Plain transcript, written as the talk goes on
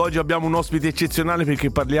Oggi abbiamo un ospite eccezionale perché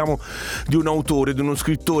parliamo di un autore, di uno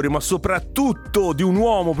scrittore, ma soprattutto di un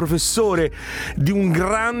uomo, professore, di un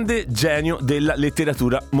grande genio della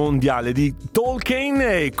letteratura mondiale, di Tolkien,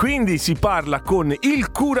 e quindi si parla con il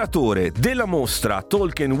curatore della mostra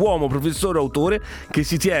Tolkien, uomo, professore, autore, che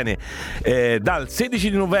si tiene dal 16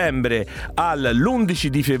 di novembre all'11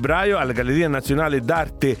 di febbraio alla Galleria Nazionale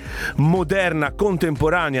d'Arte Moderna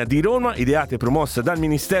Contemporanea di Roma, ideata e promossa dal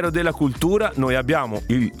Ministero della Cultura. Noi abbiamo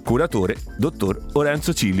il curatore, dottor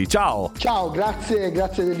Oronzo Cilli. Ciao! Ciao, grazie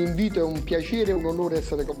dell'invito, è un piacere e un onore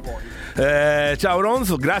essere con voi. Ciao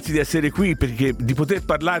Oronzo, grazie di essere qui, perché di poter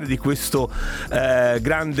parlare di questo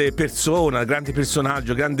grande persona, grande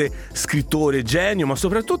personaggio, grande scrittore, genio, ma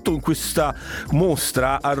soprattutto in questa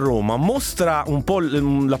mostra a Roma, mostra un po'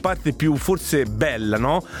 la parte più forse bella,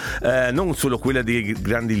 no? Non solo quella dei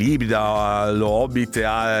grandi libri, dallo Hobbit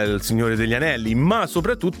al Signore degli Anelli, ma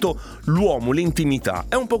soprattutto l'uomo, l'intimità.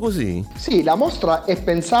 È un po' così? Sì, la mostra è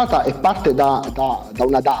pensata e parte da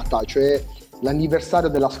una data, cioè l'anniversario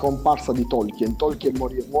della scomparsa di Tolkien. Tolkien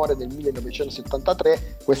muore nel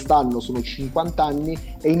 1973, quest'anno sono 50 anni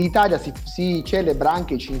e in Italia si celebra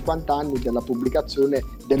anche i 50 anni della pubblicazione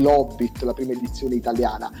dell'Hobbit, la prima edizione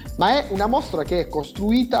italiana. Ma è una mostra che è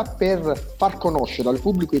costruita per far conoscere al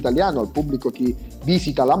pubblico italiano, al pubblico che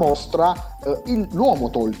visita la mostra, l'uomo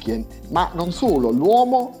Tolkien, ma non solo,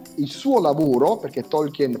 l'uomo, il suo lavoro, perché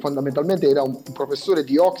Tolkien fondamentalmente era un professore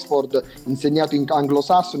di Oxford, insegnato in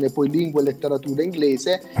anglosassone e poi lingua e letteratura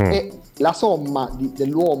inglese, e la somma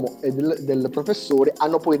dell'uomo e del professore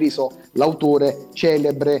hanno poi reso l'autore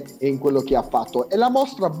celebre in quello che ha fatto, e la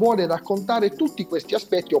mostra vuole raccontare tutti questi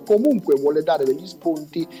aspetti, o comunque vuole dare degli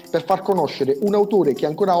spunti per far conoscere un autore che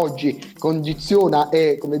ancora oggi condiziona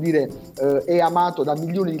e, come dire, è amato da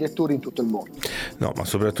milioni di lettori in tutto il mondo. No, ma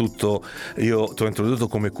soprattutto io ti ho introdotto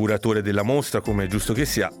come curatore della mostra, come è giusto che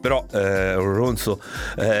sia, però Oronzo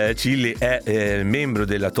Cilli è membro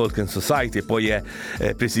della Tolkien Society e poi è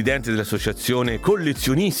presidente dell'associazione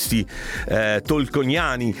collezionisti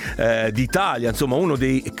tolkieniani d'Italia. Insomma, uno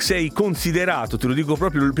dei sei, considerato, te lo dico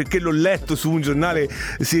proprio perché l'ho letto su un giornale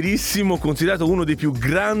serissimo, considerato uno dei più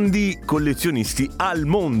grandi collezionisti al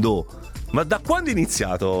mondo. Ma da quando è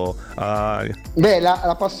iniziato? Beh,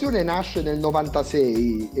 la passione nasce nel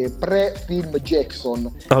 96, pre-film Jackson.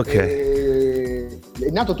 Ok. È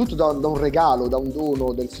nato tutto da un regalo, da un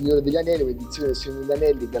dono del Signore degli Anelli, un'edizione del Signore degli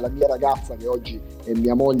Anelli della mia ragazza, che oggi è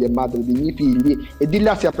mia moglie e madre dei miei figli, e di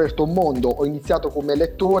là si è aperto un mondo. Ho iniziato come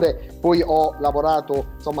lettore, poi ho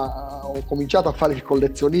lavorato, insomma, ho cominciato a fare il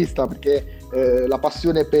collezionista, perché la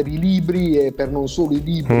passione per i libri e per non solo i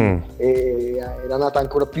libri era nata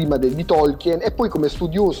ancora prima di Tolkien, e poi come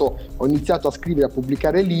studioso ho iniziato a scrivere, a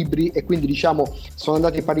pubblicare libri, e quindi diciamo sono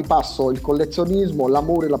andati pari passo il collezionismo,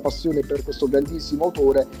 l'amore e la passione per questo grandissimo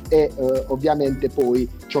autore e ovviamente poi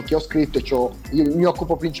ciò che ho scritto, io mi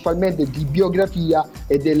occupo principalmente di biografia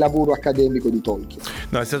e del lavoro accademico di Tolkien.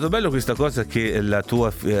 No, è stato bello questa cosa che la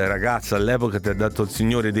tua ragazza all'epoca ti ha dato il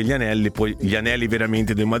Signore degli Anelli, poi gli anelli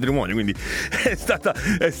veramente del matrimonio, quindi è stata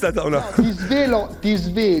una... No, ti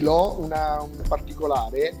svelo un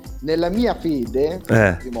particolare. Nella mia fede,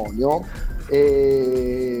 matrimonio,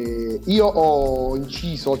 io ho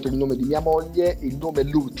inciso, oltre il nome di mia moglie, il nome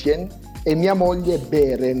Lúthien, e mia moglie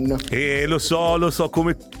Beren. Lo so,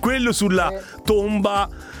 come quello sulla tomba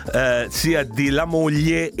sia della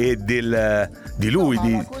moglie e di lui.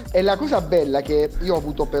 E la cosa bella è che io ho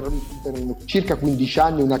avuto per circa 15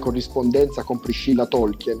 anni una corrispondenza con Priscilla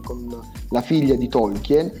Tolkien, con la figlia di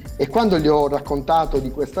Tolkien, e quando gli ho raccontato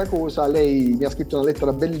di questa cosa, lei mi ha scritto una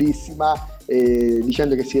lettera bellissima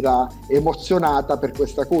dicendo che si era emozionata per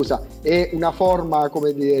questa cosa. È una forma,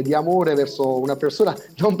 come di amore verso una persona,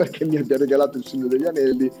 non perché mi abbia regalato il Signore degli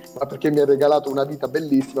Anelli, ma perché mi ha regalato una vita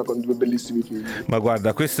bellissima con due bellissimi figli. Ma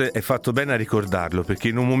guarda, questo è fatto bene a ricordarlo, perché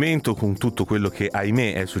in un momento, con tutto quello che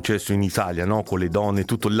ahimè è successo in Italia, no? Con le donne,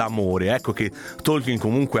 tutto l'amore, ecco che Tolkien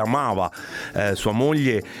comunque amava sua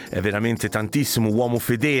moglie veramente tantissimo, uomo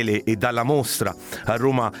fedele, e dalla mostra a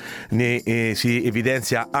Roma ne si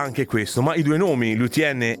evidenzia anche questo. Ma i due nomi,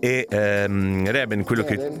 Lúthien e Reben, quello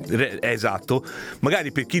che esatto,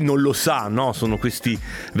 magari per chi non lo sa, no, sono questi,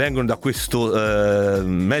 vengono da questo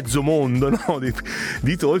mezzo mondo, no,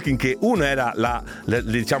 di Tolkien, che uno era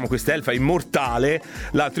diciamo questa elfa immortale,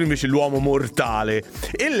 l'altro invece l'uomo mortale.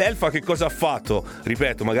 E l'elfa che cosa ha fatto?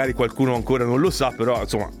 Ripeto, magari qualcuno ancora non lo sa, però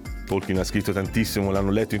insomma Tolkien ha scritto tantissimo, l'hanno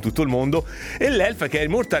letto in tutto il mondo, e l'elfa che è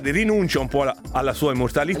immortale rinuncia un po' alla sua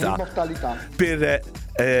immortalità per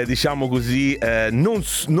diciamo così, non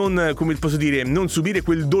come posso dire, non subire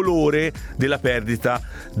quel dolore della perdita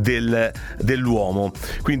dell'uomo.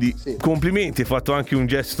 Quindi Sì. complimenti, hai fatto anche un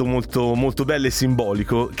gesto molto, molto bello e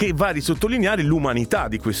simbolico che va a risottolineare l'umanità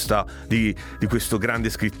di questo grande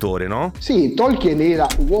scrittore, no? Sì, Tolkien era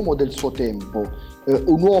un uomo del suo tempo,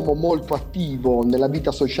 un uomo molto attivo nella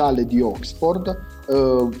vita sociale di Oxford,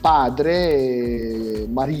 padre,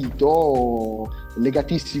 marito,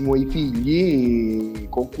 legatissimo ai figli,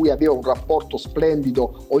 con cui aveva un rapporto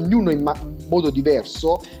splendido, ognuno in modo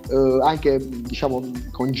diverso, anche diciamo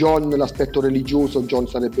con John l'aspetto religioso. John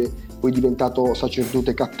sarebbe poi diventato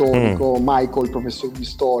sacerdote cattolico, Michael professore di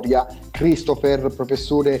storia, Christopher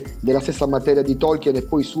professore della stessa materia di Tolkien e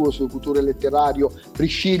poi suo curatore letterario,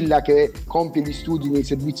 Priscilla che compie gli studi nei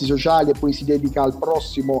servizi sociali e poi si dedica al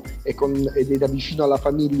prossimo ed è da vicino alla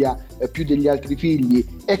famiglia più degli altri figli.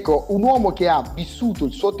 Ecco, un uomo che ha vissuto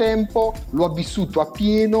il suo tempo, lo ha vissuto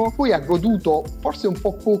appieno, poi ha goduto forse un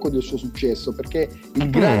po' poco del suo successo, perché il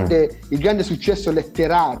grande successo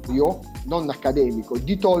letterario, non accademico,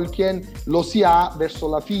 di Tolkien lo si ha verso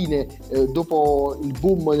la fine, dopo il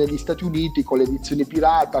boom negli Stati Uniti con l'edizione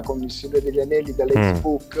pirata, con il Signore degli Anelli da Let's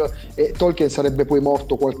Book, e Tolkien sarebbe poi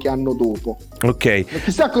morto qualche anno dopo. Ok.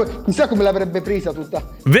 Chissà come l'avrebbe presa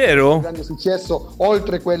tutta vero? il grande successo,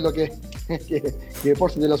 oltre quello che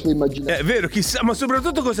forse della sua immaginazione. Vero, chissà, ma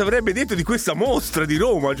soprattutto cosa avrebbe detto di questa mostra di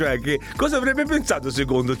Roma, cioè che cosa avrebbe pensato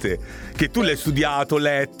secondo te? Che tu l'hai studiato,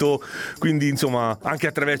 letto, quindi insomma anche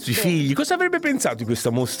attraverso i figli, cosa avrebbe pensato di questa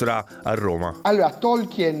mostra a Roma? Allora,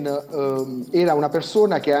 Tolkien era una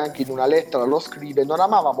persona che anche in una lettera lo scrive, non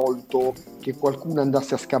amava molto che qualcuno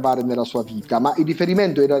andasse a scavare nella sua vita, ma il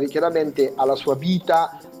riferimento era chiaramente alla sua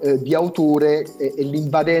vita di autore e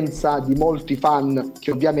l'invadenza di molti fan che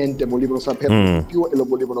ovviamente volevano sapere di più e lo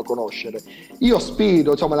volevano conoscere. Io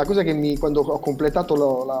spero, insomma, la cosa che quando ho completato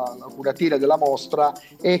la curatura della mostra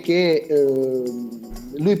è che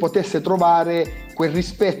lui potesse trovare quel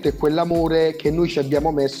rispetto e quell'amore che noi ci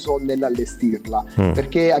abbiamo messo nell'allestirla,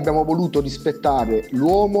 perché abbiamo voluto rispettare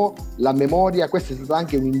l'uomo, la memoria. Questa è stata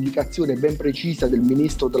anche un'indicazione ben precisa del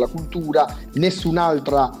ministro della cultura,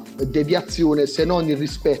 nessun'altra deviazione se non il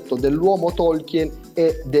rispetto dell'uomo Tolkien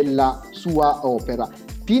e della sua opera.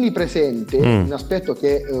 Tieni presente un aspetto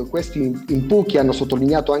che questi in pochi hanno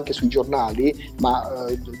sottolineato anche sui giornali, ma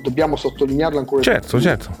dobbiamo sottolinearlo ancora di più,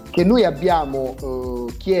 che noi abbiamo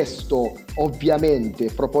chiesto,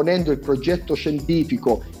 ovviamente proponendo il progetto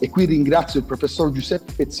scientifico, e qui ringrazio il professor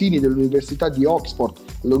Giuseppe Pezzini dell'Università di Oxford,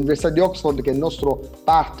 che è il nostro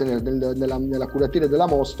partner nella curatura della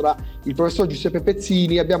mostra. Il professor Giuseppe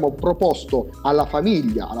Pezzini, abbiamo proposto alla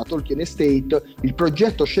famiglia, alla Tolkien Estate, il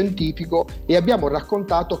progetto scientifico e abbiamo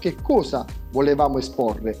raccontato che cosa volevamo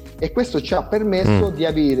esporre, e questo ci ha permesso di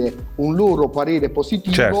avere un loro parere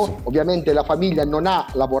positivo. Ovviamente la famiglia non ha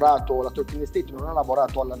lavorato, la Tolkien Estate non ha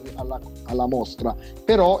lavorato alla mostra,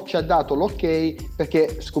 però ci ha dato l'ok,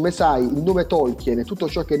 perché come sai il nome Tolkien e tutto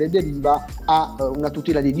ciò che ne deriva ha una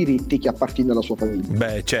tutela di diritti che appartiene alla sua famiglia.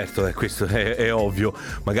 Beh, certo, questo è ovvio,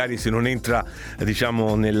 magari se non entra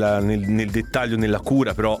diciamo nel dettaglio nella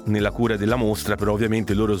cura della mostra, però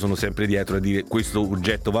ovviamente loro sono sempre dietro a dire questo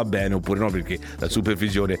oggetto va bene oppure no, perché la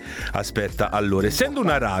supervisione aspetta a loro. Essendo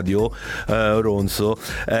una radio, Oronzo,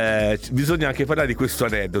 bisogna anche parlare di questo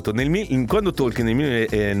aneddoto. Quando Tolkien nel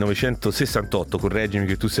 1968, correggimi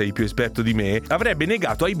che tu sei più esperto di me, avrebbe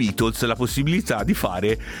negato ai Beatles la possibilità di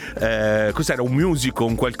fare cos'era, un musical,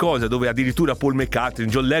 un qualcosa dove addirittura Paul McCartney,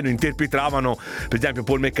 John Lennon interpretavano, per esempio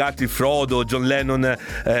Paul McCartney Frodo, John Lennon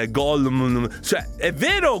Gollum. Cioè, è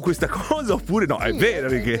vero questa cosa oppure no? Sì, è vero,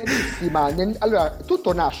 perché allora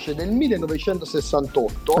tutto nasce nel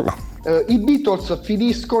 1968. I Beatles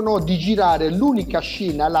finiscono di girare l'unica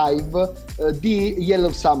scena live di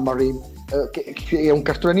Yellow Submarine, che è un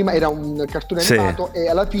cartone era un cartone animato, e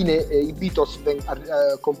alla fine i Beatles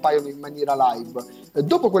compaiono in maniera live.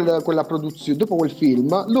 Dopo quella produzione, dopo quel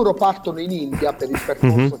film, loro partono in India per il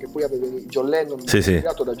percorso che poi aveva John Lennon,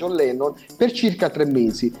 creato da John Lennon, per circa 3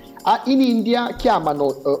 mesi. In India chiamano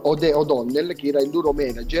O'Donnell, che era il loro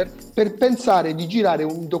manager, per pensare di girare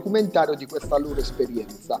un documentario di questa loro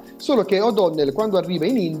esperienza. Solo che O'Donnell, quando arriva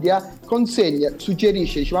in India,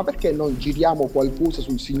 suggerisce, dice: ma perché non giriamo qualcosa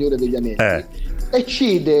sul Signore degli Anelli? E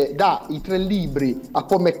cede i 3 libri a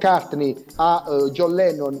Paul McCartney, a John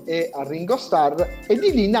Lennon e a Ringo Starr, e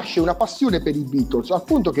di lì nasce una passione per i Beatles, al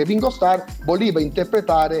punto che Ringo Starr voleva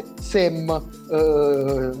interpretare Sam,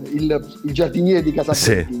 il giardiniere di casa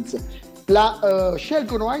Perkins.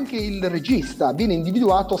 Scelgono anche il regista, viene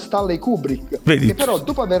individuato Stanley Kubrick, che però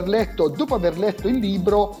dopo aver letto il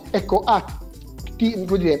libro, ecco, ha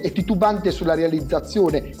è titubante sulla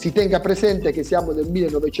realizzazione. Si tenga presente che siamo nel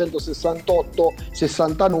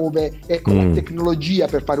 1968-69, ecco, la tecnologia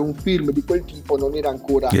per fare un film di quel tipo non era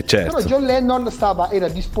ancora. Certo. Però John Lennon era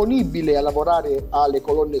disponibile a lavorare alle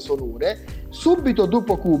colonne sonore. Subito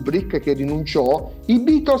dopo Kubrick, che rinunciò, i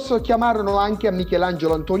Beatles chiamarono anche a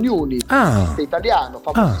Michelangelo Antonioni, regista italiano,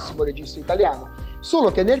 famosissimo regista italiano.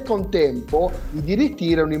 Solo che nel contempo i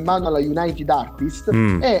diritti erano in mano alla United Artists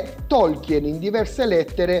e Tolkien in diverse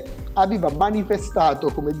lettere aveva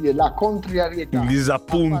manifestato, come dire, la contrarietà, il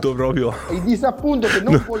disappunto proprio, il disappunto che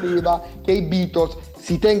non voleva che i Beatles.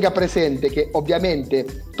 Si tenga presente che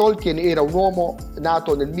ovviamente Tolkien era un uomo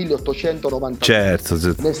nato nel 1890, certo.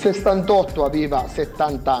 Nel 68 aveva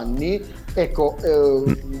 70 anni. Ecco,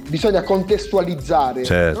 bisogna contestualizzare,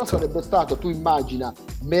 certo. Però sarebbe stato, tu immagina,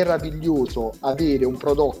 meraviglioso avere un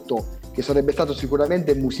prodotto che sarebbe stato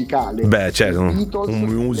sicuramente musicale. Beh, certo, Beatles, un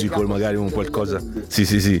musical, magari un qualcosa.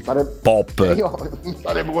 Sì. Pop.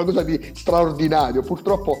 Sarebbe qualcosa di straordinario.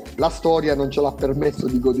 Purtroppo la storia non ce l'ha permesso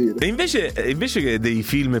di godere. E invece che dei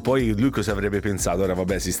film, poi lui cosa avrebbe pensato? Ora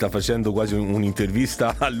vabbè, si sta facendo quasi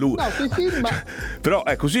un'intervista a lui. No, sui film. Però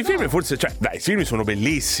ecco, sui film forse, i film sono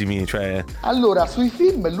bellissimi, Allora, sui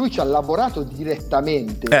film lui ci ha lavorato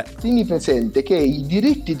direttamente. Tieni presente che i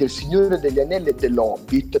diritti del Signore degli Anelli e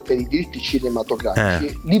dell'Hobbit, per i diritti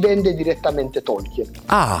cinematografici, li vende direttamente Tolkien.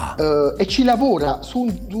 E ci lavora su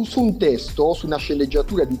un testo, su una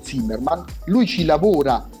sceneggiatura di Zimmerman. Lui ci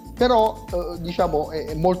lavora, però diciamo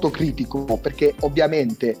è molto critico, perché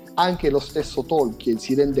ovviamente anche lo stesso Tolkien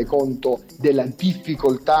si rende conto della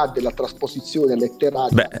difficoltà della trasposizione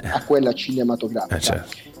letteraria a quella cinematografica.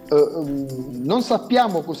 Certo. Non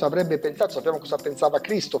sappiamo cosa avrebbe pensato, sappiamo cosa pensava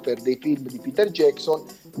Christopher dei film di Peter Jackson,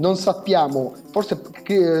 non sappiamo, forse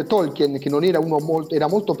Tolkien, che non era era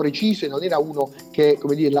molto preciso e non era uno che,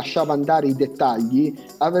 come dire, lasciava andare i dettagli,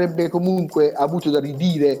 avrebbe comunque avuto da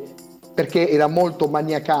ridire perché era molto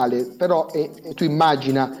maniacale. Però tu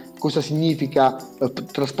immagina cosa significa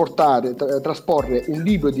trasporre un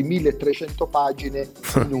libro di 1300 pagine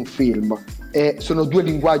in un film. Sono due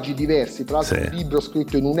linguaggi diversi, tra l'altro. Un libro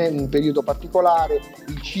scritto in un periodo particolare,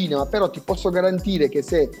 il cinema. Però ti posso garantire che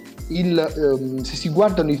se si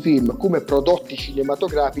guardano i film come prodotti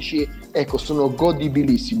cinematografici, ecco, sono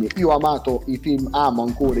godibilissimi. Io amo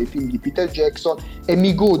ancora i film di Peter Jackson e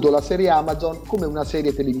mi godo la serie Amazon come una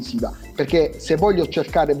serie televisiva, perché se voglio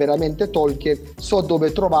cercare veramente Tolkien so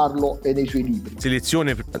dove trovarlo e nei suoi libri.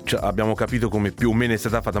 Selezione, abbiamo capito come più o meno è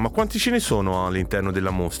stata fatta, ma quanti ce ne sono all'interno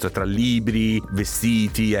della mostra, tra libri,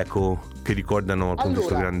 vestiti, ecco, che ricordano appunto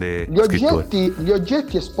questo grande scrittore? Gli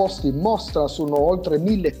oggetti esposti in mostra sono oltre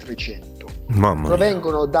 1300. Mamma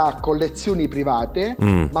provengono da collezioni private,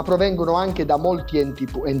 ma provengono anche da molti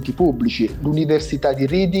enti pubblici: l'Università di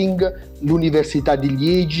Reading, l'Università di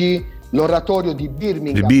Liegi, l'Oratorio di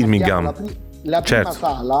Birmingham. La prima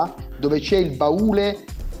sala dove c'è il baule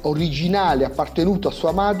originale appartenuto a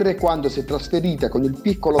sua madre quando si è trasferita con il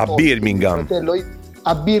piccolo a Birmingham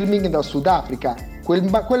dal Sudafrica.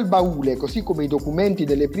 Quel baule, così come i documenti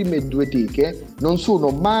delle prime due teche, non sono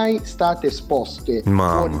mai state esposte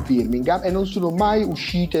fuori Birmingham e non sono mai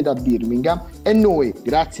uscite da Birmingham. E noi,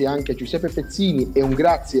 grazie anche a Giuseppe Pezzini e un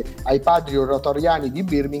grazie ai padri oratoriani di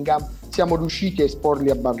Birmingham, siamo riusciti a esporli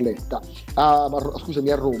a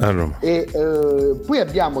Roma. E poi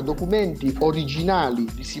abbiamo documenti originali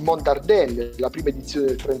di Simone Dardenne, la prima edizione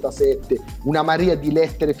del 37, una marea di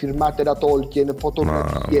lettere firmate da Tolkien,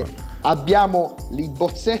 fotografie. Abbiamo i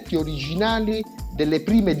bozzetti originali delle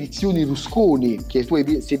prime edizioni Rusconi, che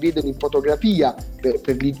si vedono in fotografia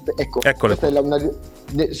eccole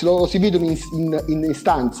si vedono in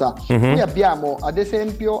stanza. Poi abbiamo, ad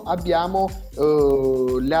esempio,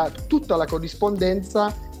 tutta la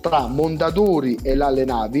corrispondenza tra Mondadori e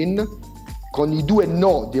l'Allenavin, con i due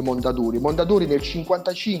no di Mondadori. Mondadori nel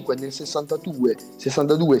 55 e nel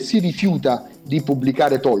 62 si rifiuta di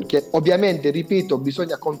pubblicare Tolkien. Ovviamente, ripeto,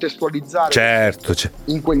 bisogna contestualizzare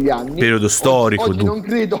in quegli anni. Periodo storico. Oggi non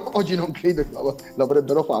credo che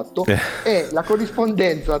l'avrebbero fatto. È la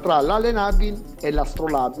corrispondenza tra l'Allenavin e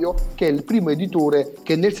l'Astrolabio, che è il primo editore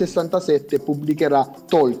che nel 67 pubblicherà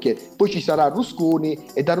Tolkien. Poi ci sarà Rusconi,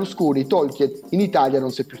 e da Rusconi Tolkien in Italia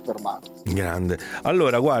non si è più fermato. Grande.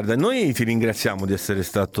 Allora, guarda, noi ti ringraziamo ringraziamo di essere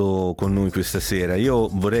stato con noi questa sera. Io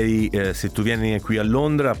vorrei, se tu vieni qui a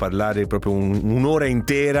Londra, parlare proprio un'ora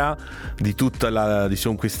intera di tutta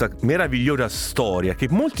diciamo, questa meravigliosa storia che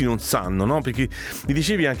molti non sanno, no? Perché mi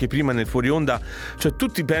dicevi anche prima nel fuori onda, cioè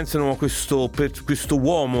tutti pensano a questo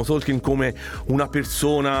uomo Tolkien come una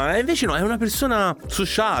persona, e invece no, è una persona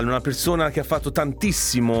sociale, una persona che ha fatto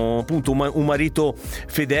tantissimo, appunto un marito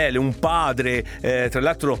fedele, un padre, tra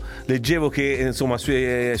l'altro leggevo che insomma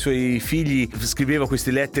ai suoi figli scriveva queste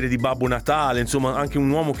lettere di Babbo Natale, insomma anche un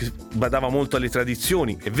uomo che badava molto alle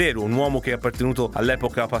tradizioni, è vero, un uomo che è appartenuto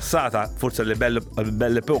all'epoca passata, forse alle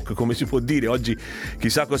belle époque, come si può dire. Oggi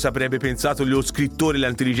chissà cosa avrebbe pensato lo scrittore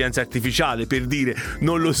dell'intelligenza artificiale, per dire,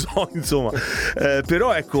 non lo so, insomma.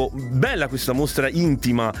 Però ecco, bella questa mostra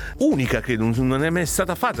intima, unica, che non è mai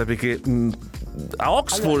stata fatta, perché a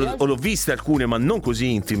Oxford l'ho viste alcune, ma non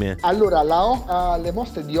così intime. Allora, le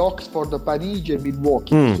mostre di Oxford, Parigi e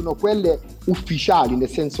Milwaukee sono quelle ufficiali, nel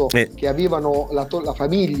senso che avevano la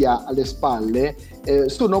famiglia alle spalle.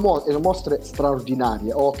 Sono mostre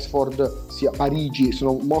straordinarie. Oxford, sia Parigi,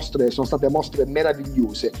 sono state mostre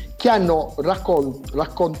meravigliose che hanno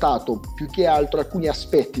raccontato più che altro alcuni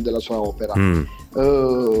aspetti della sua opera.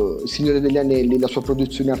 Signore degli Anelli, la sua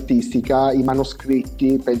produzione artistica, i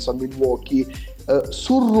manoscritti, penso a Milwaukee.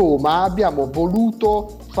 Su Roma abbiamo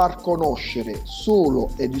voluto far conoscere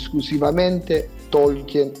solo ed esclusivamente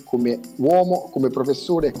Tolkien come uomo, come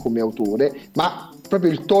professore e come autore, ma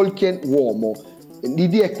proprio il Tolkien uomo.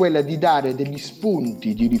 L'idea è quella di dare degli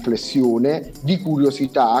spunti di riflessione, di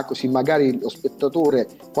curiosità, così magari lo spettatore,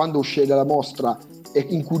 quando uscì dalla mostra, è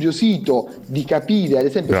incuriosito di capire. Ad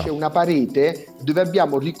esempio c'è una parete dove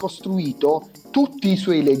abbiamo ricostruito tutti i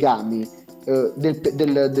suoi legami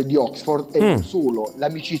di Oxford, e non solo,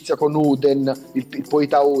 l'amicizia con Auden, il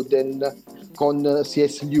poeta Auden, con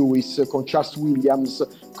C.S. Lewis, con Charles Williams,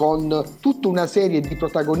 con tutta una serie di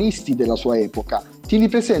protagonisti della sua epoca. Tieni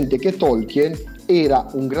presente che Tolkien era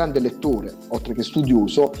un grande lettore, oltre che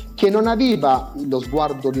studioso, che non aveva lo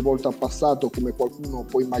sguardo rivolto al passato come qualcuno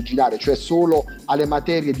può immaginare, cioè solo alle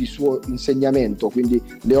materie di suo insegnamento, quindi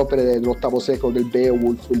le opere dell'VIII secolo del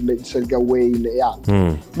Beowulf, il Sir Gawain e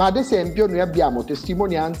altri. Ma ad esempio noi abbiamo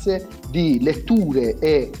testimonianze di letture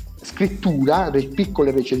e scrittura,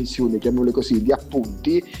 piccole recensioni, chiamiamole così, di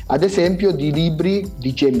appunti, ad esempio di libri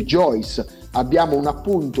di James Joyce. Abbiamo un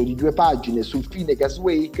appunto di 2 pagine sul Finnegan's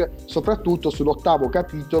Wake, soprattutto sull'8°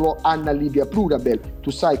 capitolo, Anna Livia Plurabel.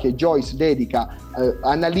 Tu sai che Joyce dedica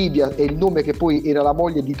Anna Livia, è il nome che poi era la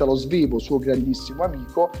moglie di Italo Svevo, suo grandissimo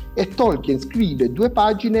amico, e Tolkien scrive 2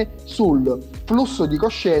 pagine sul flusso di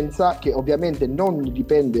coscienza, che ovviamente non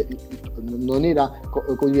dipende, non era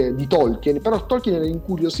di Tolkien, però Tolkien era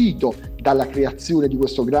incuriosito dalla creazione di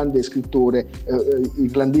questo grande scrittore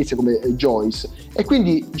irlandese come Joyce, e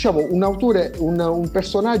quindi diciamo un autore, un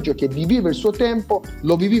personaggio che viveva il suo tempo,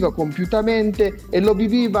 lo viveva compiutamente e lo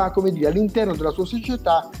viveva, come dire, all'interno della sua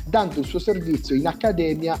società, dando il suo servizio in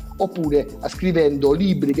accademia oppure scrivendo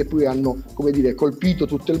libri che poi hanno, come dire, colpito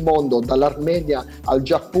tutto il mondo, dall'Armenia al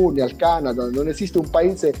Giappone al Canada. Non esiste un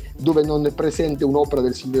paese dove non è presente un'opera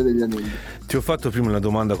del Signore degli Anelli. Ti ho fatto prima una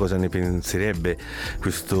domanda, cosa ne penserebbe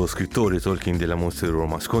questo scrittore Tolkien della Mostra di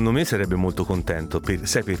Roma. Secondo me sarebbe molto contento,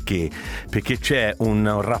 sai perché? Perché c'è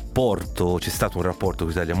stato un rapporto con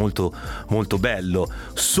l'Italia molto, molto bello.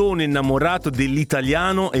 Sono innamorato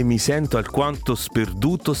dell'italiano e mi sento alquanto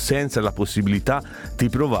sperduto senza la possibilità di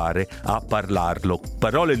provare a parlarlo.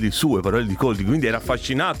 Parole di Tolkien, quindi era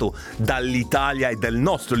affascinato dall'Italia e dal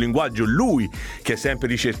nostro linguaggio, lui che ha sempre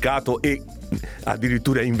ricercato e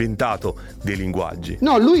addirittura inventato dei linguaggi.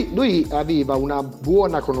 No, lui aveva una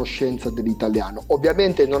buona conoscenza dell'italiano,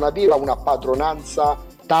 ovviamente non aveva una padronanza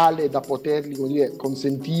tale da potergli, come dire,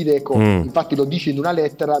 consentire. Infatti lo dice in una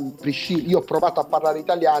lettera: io ho provato a parlare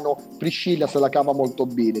italiano, Priscilla se la cava molto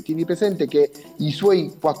bene. Tieni presente che i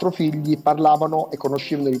suoi 4 figli parlavano e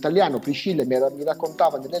conoscevano l'italiano. Priscilla mi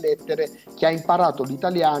raccontava nelle lettere che ha imparato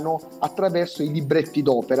l'italiano attraverso i libretti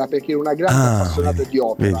d'opera, perché era una grande appassionata di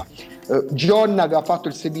opera. John aveva fatto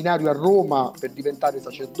il seminario a Roma per diventare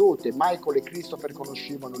sacerdote, Michael e Christopher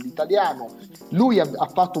conoscevano l'italiano. Lui ha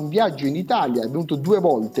fatto un viaggio in Italia, è venuto 2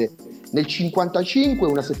 volte, nel 55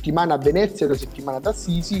 una settimana a Venezia e una settimana ad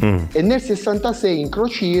Assisi, e nel 66 in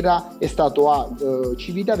crociera è stato a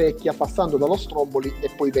Civitavecchia, passando dallo Stromboli e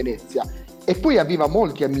poi Venezia. E poi aveva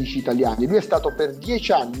molti amici italiani. Lui è stato per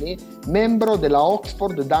 10 anni membro della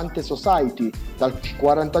Oxford Dante Society, dal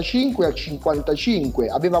 45 al 55.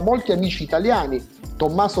 Aveva molti amici italiani.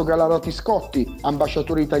 Tommaso Galarotti Scotti,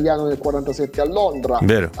 ambasciatore italiano nel 47 a Londra.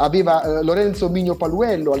 Vero. Aveva Lorenzo Migno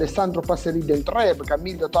Paluello, Alessandro Passeri d'Entrebe,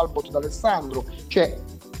 Camillo Talbot d'Alessandro. Cioè,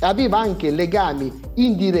 aveva anche legami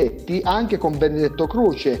indiretti anche con Benedetto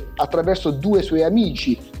Croce attraverso due suoi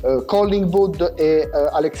amici, Collingwood e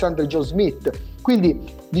Alexander John Smith.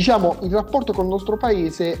 Quindi diciamo il rapporto con il nostro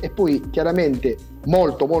paese è poi chiaramente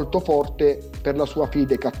molto molto forte per la sua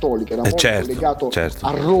fede cattolica, era molto legato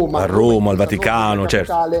a Roma, al Vaticano,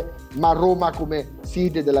 capitale, ma Roma come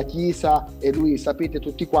sede della Chiesa, e lui sapete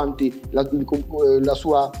tutti quanti la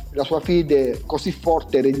sua fede così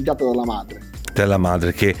forte ereditata dalla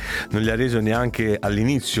madre, che non gli ha reso neanche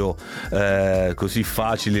all'inizio così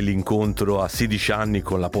facile l'incontro a 16 anni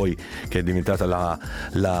con la poi che è diventata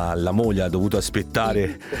la moglie, ha dovuto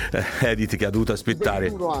aspettare Edith, che ha dovuto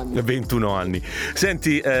aspettare 21 anni.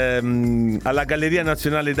 Senti, alla Galleria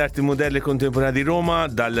Nazionale d'Arte Moderne e Contemporanea di Roma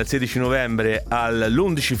dal 16 novembre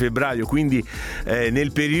all'11 febbraio, quindi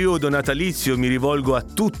nel periodo natalizio mi rivolgo a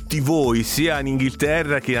tutti voi, sia in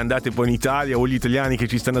Inghilterra che andate poi in Italia, o gli italiani che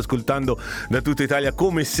ci stanno ascoltando da tutta Italia,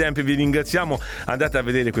 come sempre vi ringraziamo. Andate a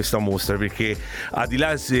vedere questa mostra, perché al di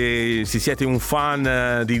là se siete un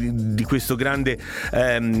fan di questo grande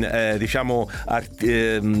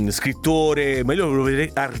scrittore, ma io lo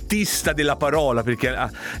vedrei artista della parola, perché ha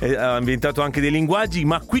inventato anche dei linguaggi,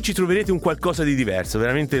 ma qui ci troverete un qualcosa di diverso,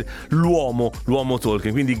 veramente l'uomo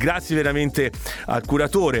Tolkien. Quindi grazie veramente al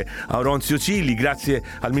curatore, a Oronzo Cilli, grazie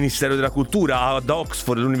al Ministero della Cultura, ad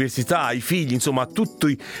Oxford, all'università, ai figli, insomma a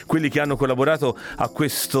tutti quelli che hanno collaborato a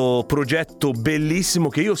questo progetto bellissimo,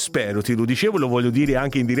 che io spero, te lo dicevo, lo voglio dire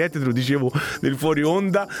anche in diretta, te lo dicevo nel fuori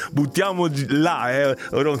onda, buttiamo là,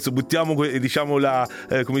 Oronzo, buttiamo diciamo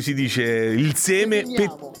come si dice, il seme,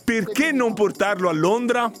 perché non portarlo a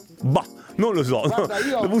Londra? Bah, non lo so. Guarda,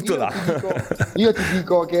 lo butto là. Io ti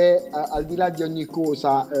dico che al di là di ogni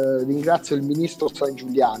cosa ringrazio il ministro San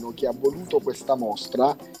Giuliano che ha voluto questa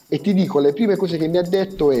mostra, e ti dico, le prime cose che mi ha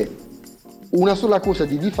detto è una sola cosa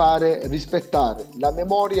di fare: rispettare la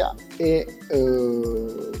memoria e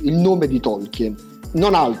il nome di Tolkien,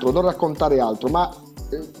 non altro, non raccontare altro, ma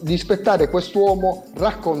rispettare quest'uomo,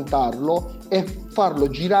 raccontarlo e farlo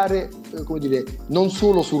girare, come dire, non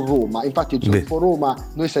solo su Roma. Infatti dopo Roma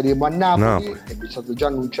noi saremo a Napoli, è stato già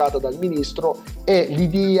annunciato dal ministro, e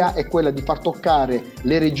l'idea è quella di far toccare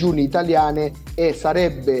le regioni italiane, e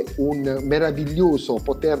sarebbe un meraviglioso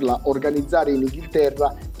poterla organizzare in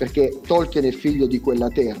Inghilterra, perché Tolkien è figlio di quella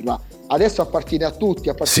terra. Adesso appartiene a tutti,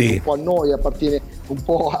 appartiene un po' a noi, appartiene un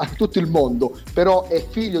po' a tutto il mondo, però è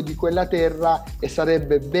figlio di quella terra, e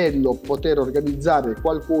sarebbe bello poter organizzare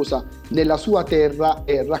qualcosa nella sua terra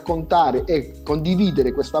e raccontare e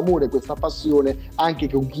condividere questo amore, questa passione anche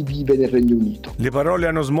con chi vive nel Regno Unito. Le parole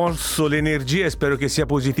hanno smosso l'energia, e spero che sia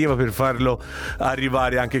positiva per farlo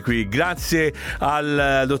arrivare anche qui. Grazie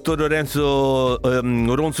al dottor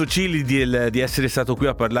Oronzo Cilli di essere stato qui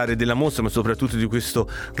a parlare della mostra, ma soprattutto di questo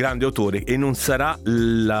grande autore, e non sarà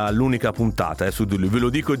l'unica puntata su di lui, ve lo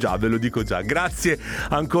dico già. Grazie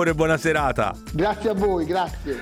ancora e buona serata. Grazie a voi, grazie.